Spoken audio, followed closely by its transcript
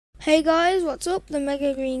Hey guys, what's up? The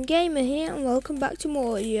Mega Green Gamer here, and welcome back to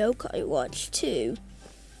more Yokai Watch 2.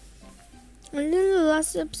 And in the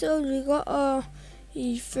last episode, we got our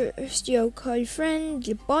first yokai friend,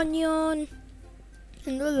 Jabonyon,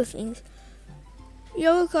 and other things.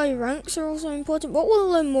 Yokai ranks are also important, but we'll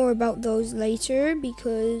learn more about those later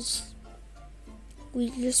because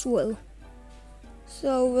we just will.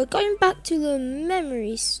 So we're going back to the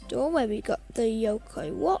memory store where we got the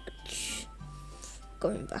yokai watch.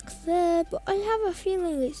 Going back there, but I have a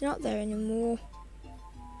feeling it's not there anymore.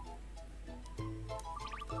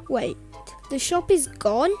 Wait, the shop is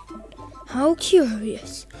gone? How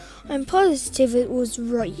curious. I'm positive it was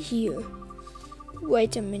right here.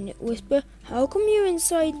 Wait a minute, Whisper. How come you're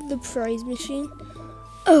inside the prize machine?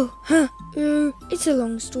 It's a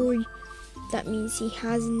long story. That means he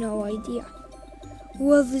has no idea.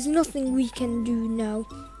 Well, there's nothing we can do now.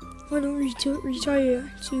 Why don't we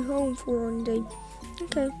retire to home for one day?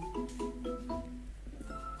 Okay.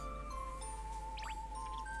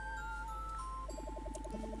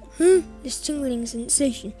 This tingling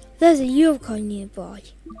sensation. There's a yokai nearby.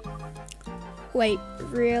 Wait,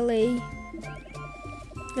 really?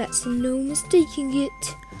 That's no mistaking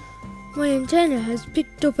it. My antenna has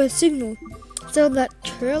picked up a signal. So that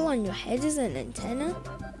curl on your head is an antenna?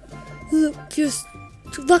 Look,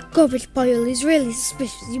 that garbage pile is really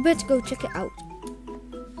suspicious. You better go check it out.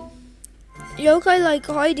 Yokai like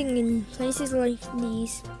hiding in places like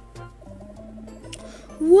these.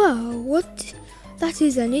 Wow, what? That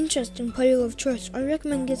is an interesting pile of trash. I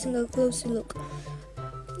recommend getting a closer look.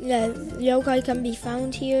 Yeah, yokai can be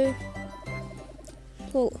found here.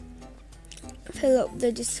 Cool. Fill up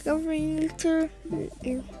the discovery meter.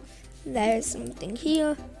 There's something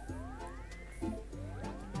here.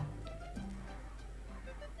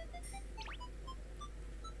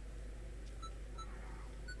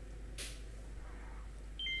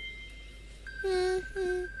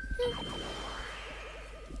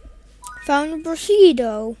 Found a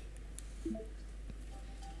Bushido.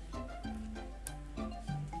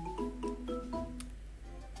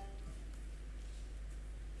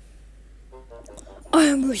 I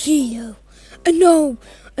am Bushido, a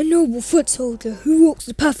noble foot soldier who walks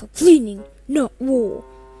the path of cleaning, not war.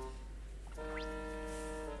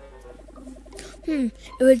 It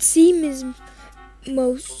would seem is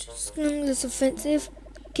most less offensive,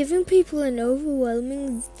 giving people an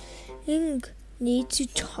overwhelming need to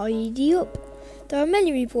tidy up. There are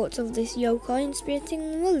many reports of this yokai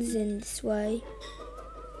inspiriting others in this way.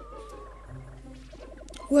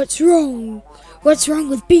 What's wrong? What's wrong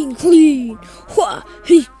with being clean?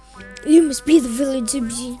 You must be the villain to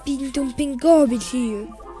be dumping garbage here.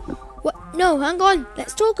 What? No, hang on.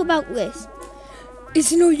 Let's talk about this.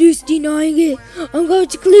 It's no use denying it. I'm going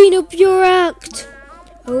to clean up your act.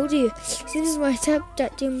 Oh dear. Since my attempt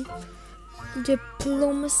at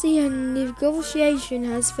diplomacy and negotiation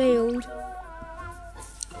has failed.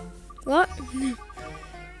 What?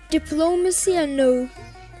 Diplomacy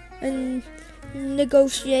and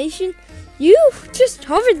negotiation? You just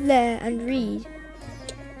hover there and read.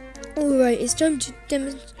 Alright, it's time to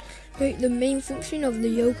demonstrate the main function of the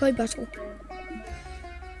yokai battle.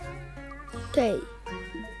 Okay.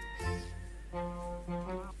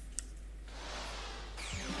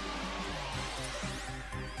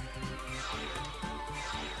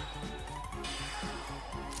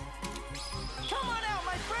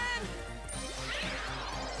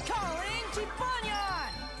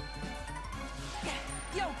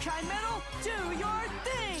 Yokai metal, do your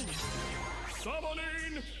thing!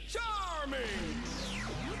 Summoning Charming!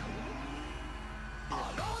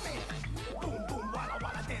 Boom boom walla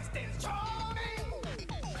walla dance dance charming!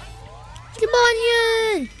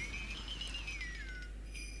 Jabonyon!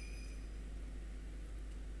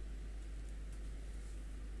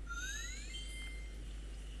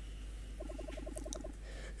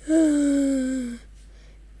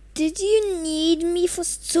 Did you need me for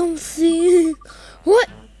something? What?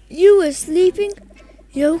 You were sleeping?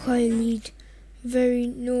 Yokai lead very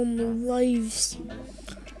normal lives.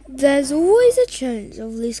 There's always a chance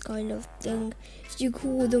of this kind of thing if you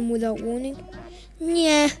call them without warning.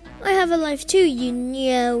 Yeah, I have a life too, you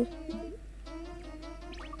know.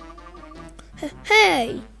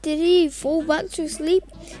 Hey, did he fall back to sleep?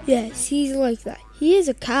 Yes, he's like that. He is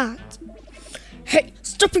a cat. Hey,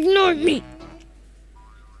 stop ignoring me!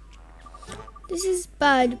 This is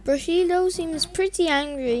bad. Bushido seems pretty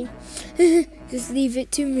angry. Just leave it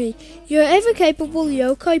to me. Your ever-capable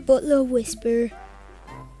yokai butler Whisper.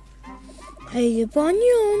 Hey,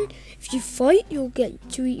 Jabonyon. If you fight, you'll get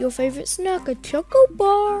to eat your favorite snack, a choco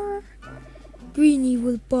bar. Greenie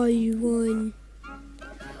will buy you one.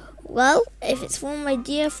 Well, if it's for my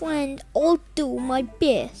dear friend, I'll do my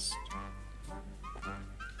best.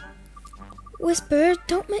 Whisper,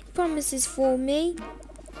 don't make promises for me.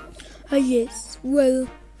 Yes, well,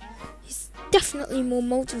 he's definitely more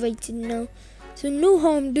motivated now, so no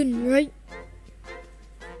harm done, right?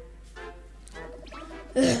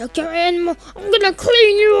 Karen, I'm gonna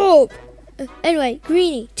clean you up! Anyway,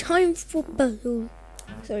 Greenie, time for battle.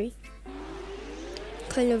 Sorry.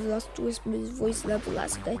 Kind of lost Whisper's voice level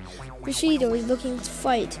last guy. Bushido is looking to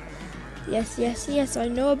fight. Yes, I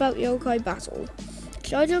know about yokai battle.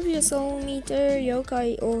 Charge up your soul meter,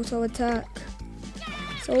 yokai auto attack.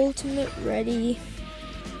 Soul ultimate ready.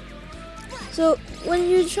 So, when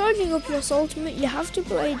you're charging up your soul ultimate, you have to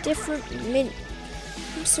play different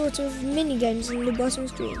sort of mini games on the bottom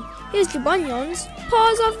screen. Here's the Banyons.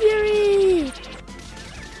 Paws of Fury!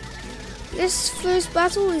 This first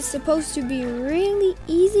battle is supposed to be really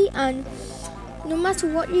easy, and no matter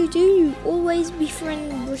what you do, you always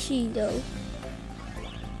befriend Bushido.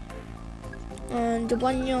 And the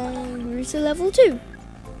Banyan grew to level 2.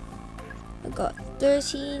 I got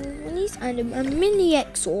 13 minis and a mini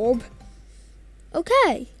X-Orb.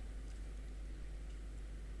 Okay.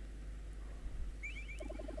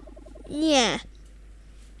 Yeah.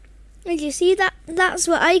 Did you see that? That's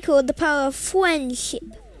what I call the power of friendship.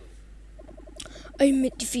 I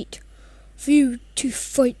admit defeat. For you to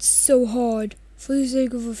fight so hard for the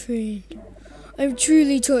sake of a friend. I'm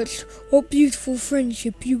truly touched. What beautiful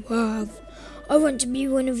friendship you have. I want to be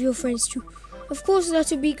one of your friends too. Of course,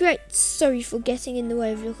 that would be great. Sorry for getting in the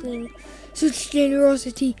way of your cleaning. Such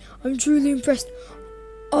generosity. I'm truly impressed.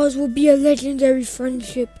 Ours will be a legendary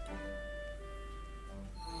friendship.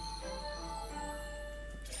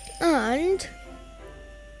 And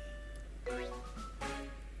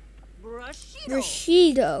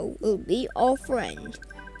Bushido will be our friend.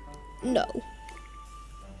 No.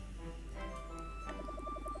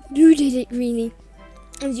 You did it, Greenie.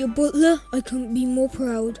 As your butler, I couldn't be more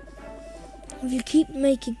proud. If you keep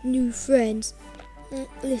making new friends,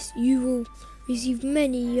 listen, you will receive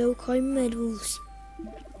many yokai medals.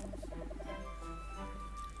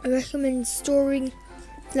 I recommend storing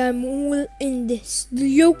them all in this,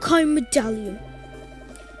 the yokai medallion.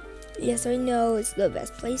 Yes, I know, it's the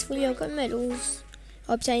best place for yokai medals.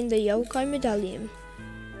 Obtain the yokai medallion.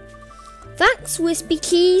 Thanks, Wispy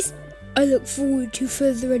Keys. I look forward to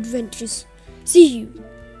further adventures. See you.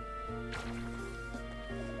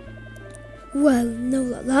 Well, now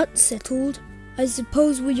that that's settled, I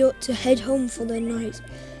suppose we ought to head home for the night.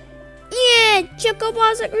 Yeah, choco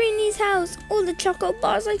bars at Greenie's house. All the choco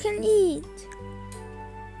bars I can eat.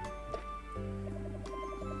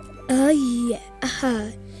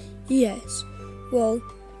 Yes. Well,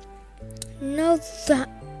 now that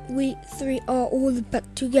we three are all back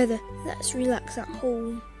together, let's relax at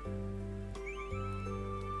home.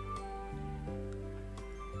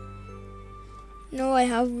 Now I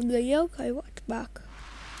have the yokai watch back.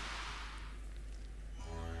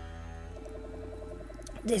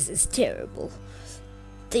 This is terrible.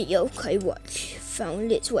 The yokai watch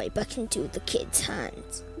found its way back into the kid's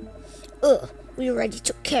hands. We already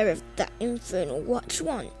took care of that infernal watch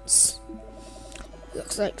once.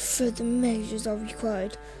 Looks like further measures are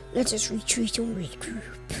required. Let us retreat and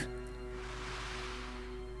regroup.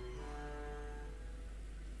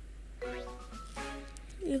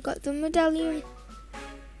 You got the medallion.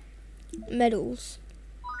 Medals.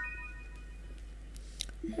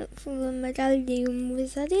 Look for the medallion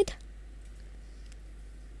was added.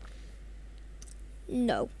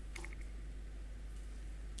 No.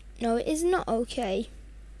 No, it is not okay.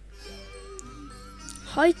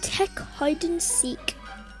 High-tech hide and seek.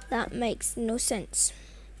 That makes no sense.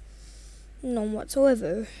 None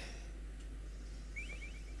whatsoever.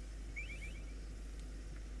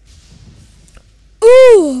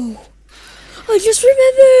 Ooh! I just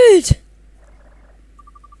remembered!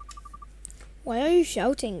 Why are you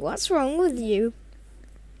shouting? What's wrong with you?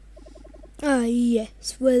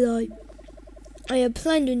 Yes, well, I had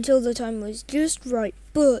planned until the time was just right,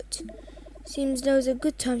 but seems now's a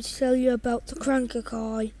good time to tell you about the cranker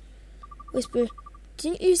car. Whisper,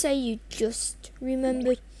 didn't you say you just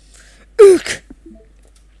remembered? Ugh!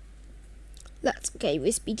 That's okay,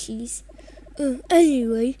 Wispy Cheese.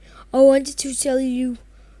 Anyway, I wanted to tell you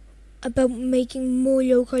about making more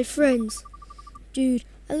yokai friends. Dude,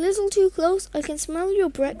 a little too close, I can smell your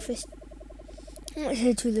breakfast. Let's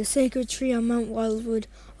head to the sacred tree on Mount Wildwood.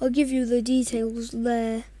 I'll give you the details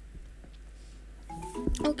there.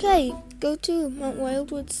 Okay, go to Mount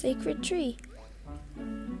Wildwood's sacred tree.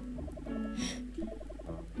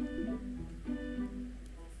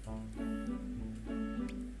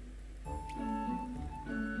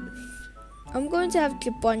 going to have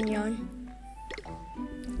Glibonyon.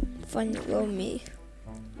 Fine, well me.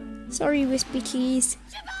 Sorry, Wispy Cheese.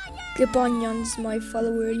 Glibonyon's my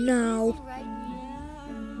follower now.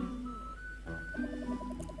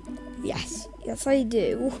 Yes, I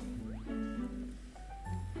do.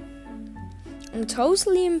 I'm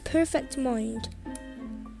totally in perfect mind.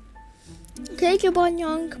 Okay,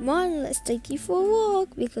 Glibonyon, come on, let's take you for a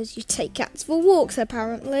walk, because you take cats for walks,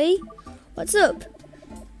 apparently. What's up?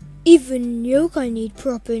 Even yokai need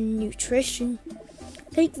proper nutrition.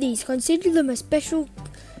 Take these, consider them a special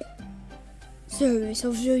service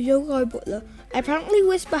of your yokai butler. Apparently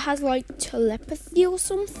Whisper has like telepathy or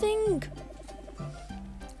something.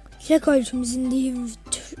 Check items in the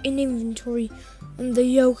inventory on the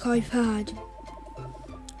yokai pad.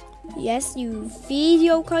 Yes, you feed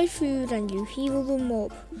yokai food and you heal them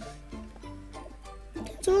up.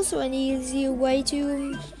 It's also an easier way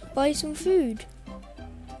to buy some food.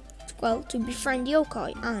 Well, to befriend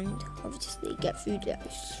yokai and obviously get food at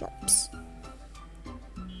shops.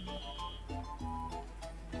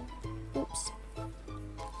 Oops.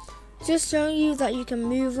 Just showing you that you can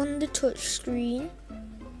move on the touch screen,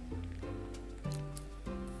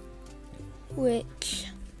 which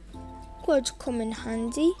could come in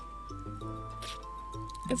handy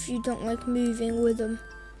if you don't like moving with them.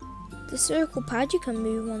 The circle pad you can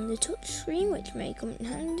move on the touch screen, which may come in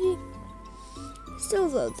handy. Still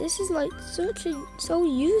though, this is like so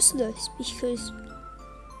useless because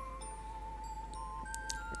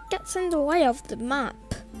it gets in the way of the map,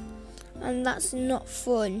 and that's not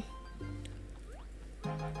fun.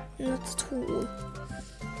 Not at all.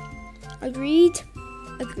 Agreed?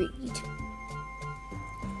 Agreed.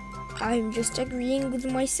 I'm just agreeing with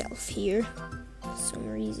myself here for some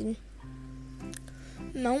reason.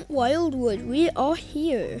 Mount Wildwood, we are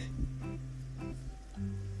here.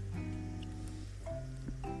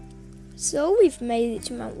 So we've made it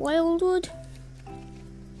to Mount Wildwood.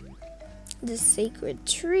 The sacred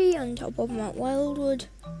tree on top of Mount Wildwood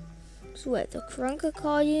is where the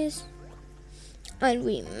Krankakai is. And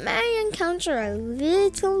we may encounter a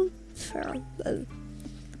little problem.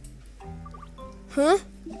 Huh?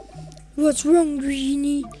 What's wrong,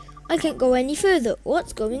 Greenie? I can't go any further.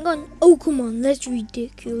 What's going on? Oh, come on, that's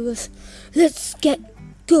ridiculous. Let's get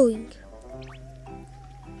going.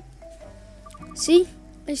 See?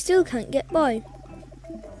 I still can't get by.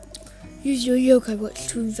 Use your yokai watch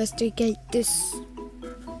to investigate this.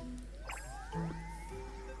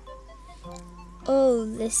 Oh,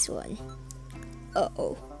 this one.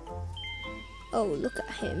 Uh-oh. Oh, look at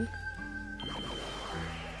him.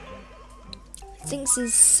 Thinks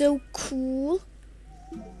he's so cool,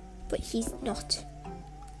 but he's not.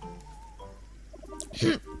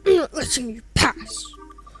 Not letting you pass.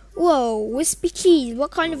 Whoa, Wispy Cheese,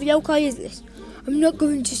 what kind of yokai is this? I'm not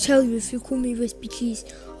going to tell you if you call me Wispy Cheese.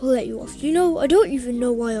 I'll let you off. You know, I don't even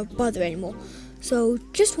know why I bother anymore. So,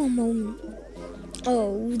 just one moment.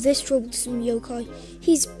 Oh, this troublesome yokai.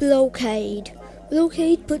 He's Blockade.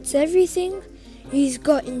 Blockade puts everything he's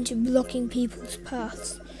got into blocking people's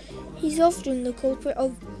paths. He's often the culprit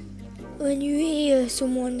of when you hear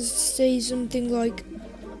someone say something like,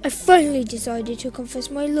 I finally decided to confess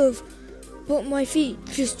my love, but my feet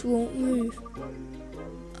just won't move.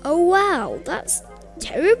 Oh wow, that's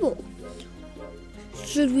terrible.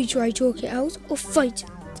 Should we try talk it out or fight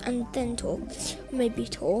and then talk? Maybe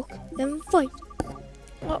talk, then fight.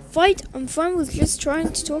 Not fight, I'm fine with just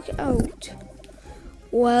trying to talk it out.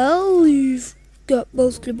 Well, you've got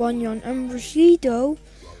both Glibonyon and Rashido.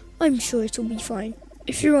 I'm sure it'll be fine.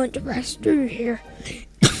 If you want to pass through here,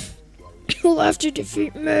 you'll have to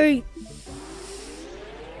defeat me.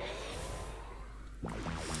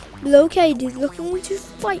 Blockade is looking to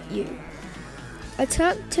fight you.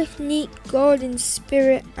 Attack technique, guarding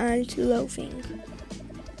spirit, and loafing.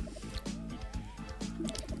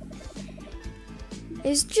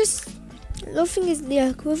 It's just loafing is the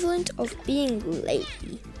equivalent of being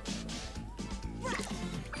lazy.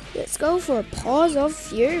 Let's go for a pause of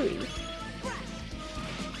fury.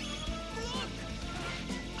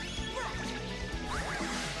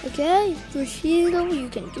 Okay, Rashido, you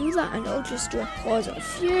can do that, and I'll just do a pause of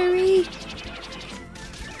fury.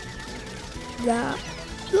 That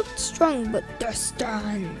looked strong, but the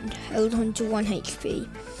stand held on to 1 HP.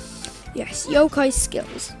 Yes, yokai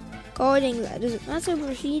skills. Guarding that doesn't matter,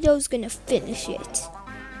 Rashido's gonna finish it.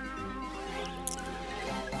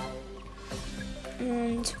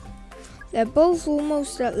 And they're both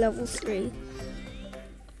almost at level 3.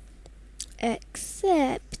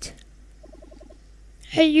 Except...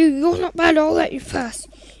 Hey you're not bad, I'll let you pass.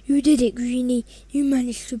 You did it, Greenie. You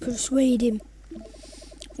managed to persuade him.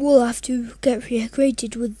 we'll have to get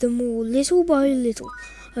reacquainted with them all little by little.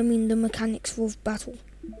 I mean the mechanics of battle.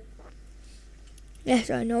 Yes,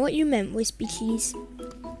 I know what you meant, Wispy Cheese.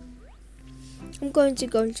 I'm going to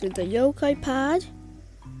go to the yokai pad.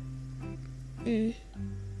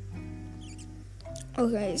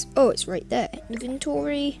 Okay, it's right there.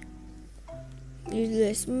 Inventory. Use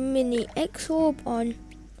this mini X-Orb on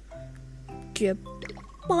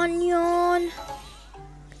Jabunyan.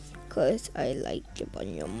 Because I like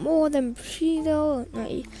Jabunyan more than Bushido.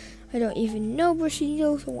 I don't even know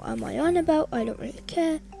Bushido, so what am I on about? I don't really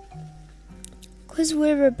care. Because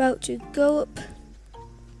we're about to go up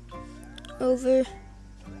over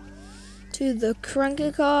to the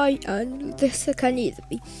Cranky, and this can either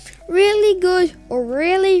be really good or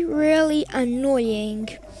really, really annoying.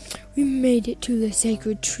 We made it to the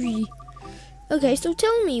sacred tree. Okay, so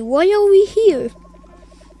tell me, why are we here?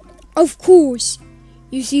 Of course,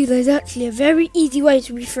 you see, there's actually a very easy way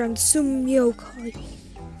to befriend some yokai.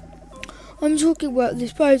 I'm talking about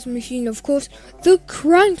this prize machine, of course, the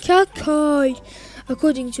Cranky.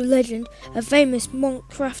 According to legend, a famous monk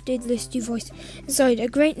crafted this device. Inside, a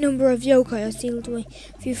great number of yokai are sealed away.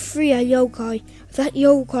 If you free a yokai, that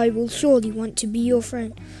yokai will surely want to be your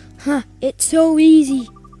friend. It's so easy.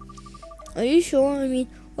 Are you sure? I mean,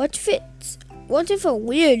 what if a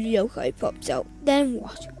weird yokai pops out? Then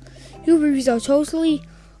what? Your rubies are totally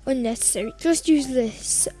unnecessary. Just use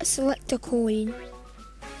this selector coin.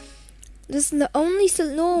 This is the only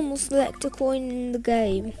normal selector coin in the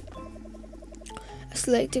game. A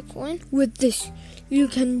selector coin. With this, you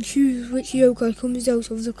can choose which yokai comes out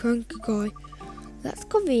of the Cranky. That's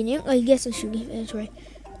convenient. I guess I should give it a try.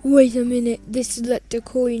 Wait a minute. This selector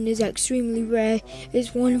coin is extremely rare.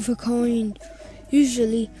 It's one of a kind.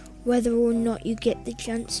 Usually, whether or not you get the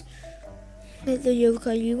chance at the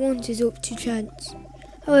yokai you want is up to chance.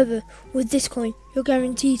 However, with this coin, you're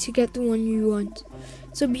guaranteed to get the one you want.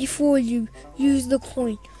 So before you use the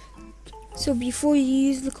coin,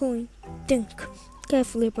 think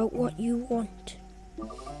carefully about what you want.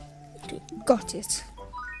 Okay, got it.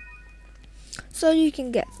 So you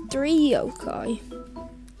can get 3 yokai.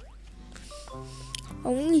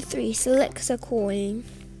 Only 3. Select a coin.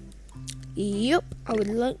 Yup, I would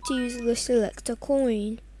like to use the selector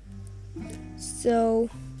coin. So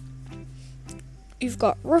you've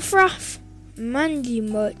got Ruffruff,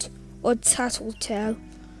 Manjimut, or Tattletale.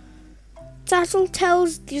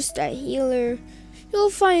 Tattletale's just a healer.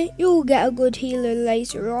 You'll get a good healer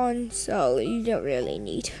later on, so you don't really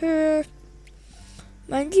need her.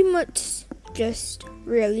 Manjimut's just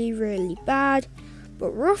really, really bad.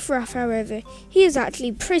 But Ruffruff, however, he is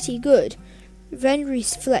actually pretty good. Then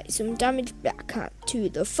reflect some damage back to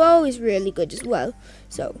the foe is really good as well.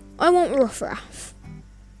 So I want Ruffruff.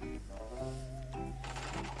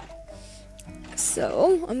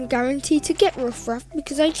 So I'm guaranteed to get Ruffruff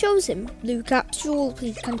because I chose him. Blue capsule,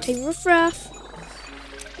 please contain Ruffruff.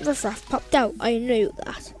 Ruffruff popped out. I knew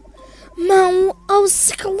that. Man, I was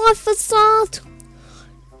sick of life assault.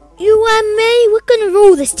 You and me, we're gonna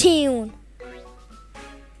rule this town.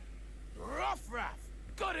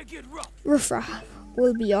 Gotta get rough. Ruffruff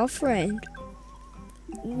will be our friend.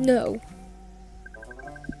 No.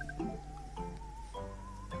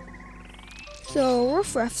 So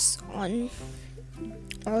Ruffruff's on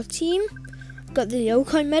our team. Got the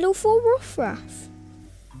yokai medal for Ruffruff.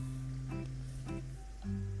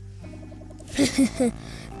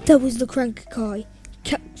 That was the Cranky.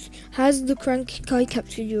 Has the Cranky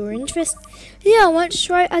captured your interest? Yeah, I want to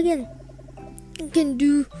try it again. You can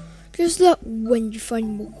do just that when you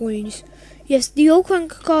find more coins. Yes, the old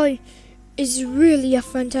Cranky is really a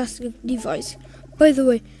fantastic device. By the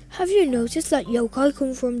way, have you noticed that yokai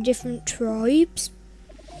come from different tribes?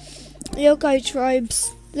 Yokai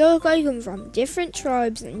come from different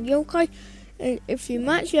tribes, and yokai, if you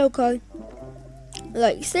match yokai,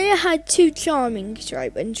 like say I had 2 charming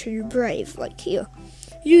tribe and 2 brave, like here,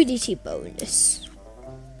 unity bonus.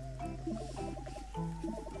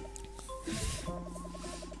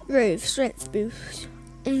 Brave strength boost.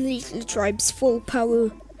 Unleash the tribe's full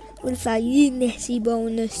power with a unity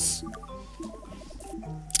bonus.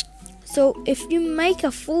 So if you make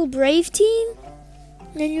a full brave team,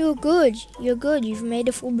 then you're good. You've made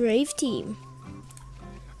a full brave team.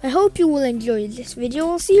 I hope you will enjoy this video.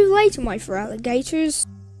 I'll see you later, my fur alligators.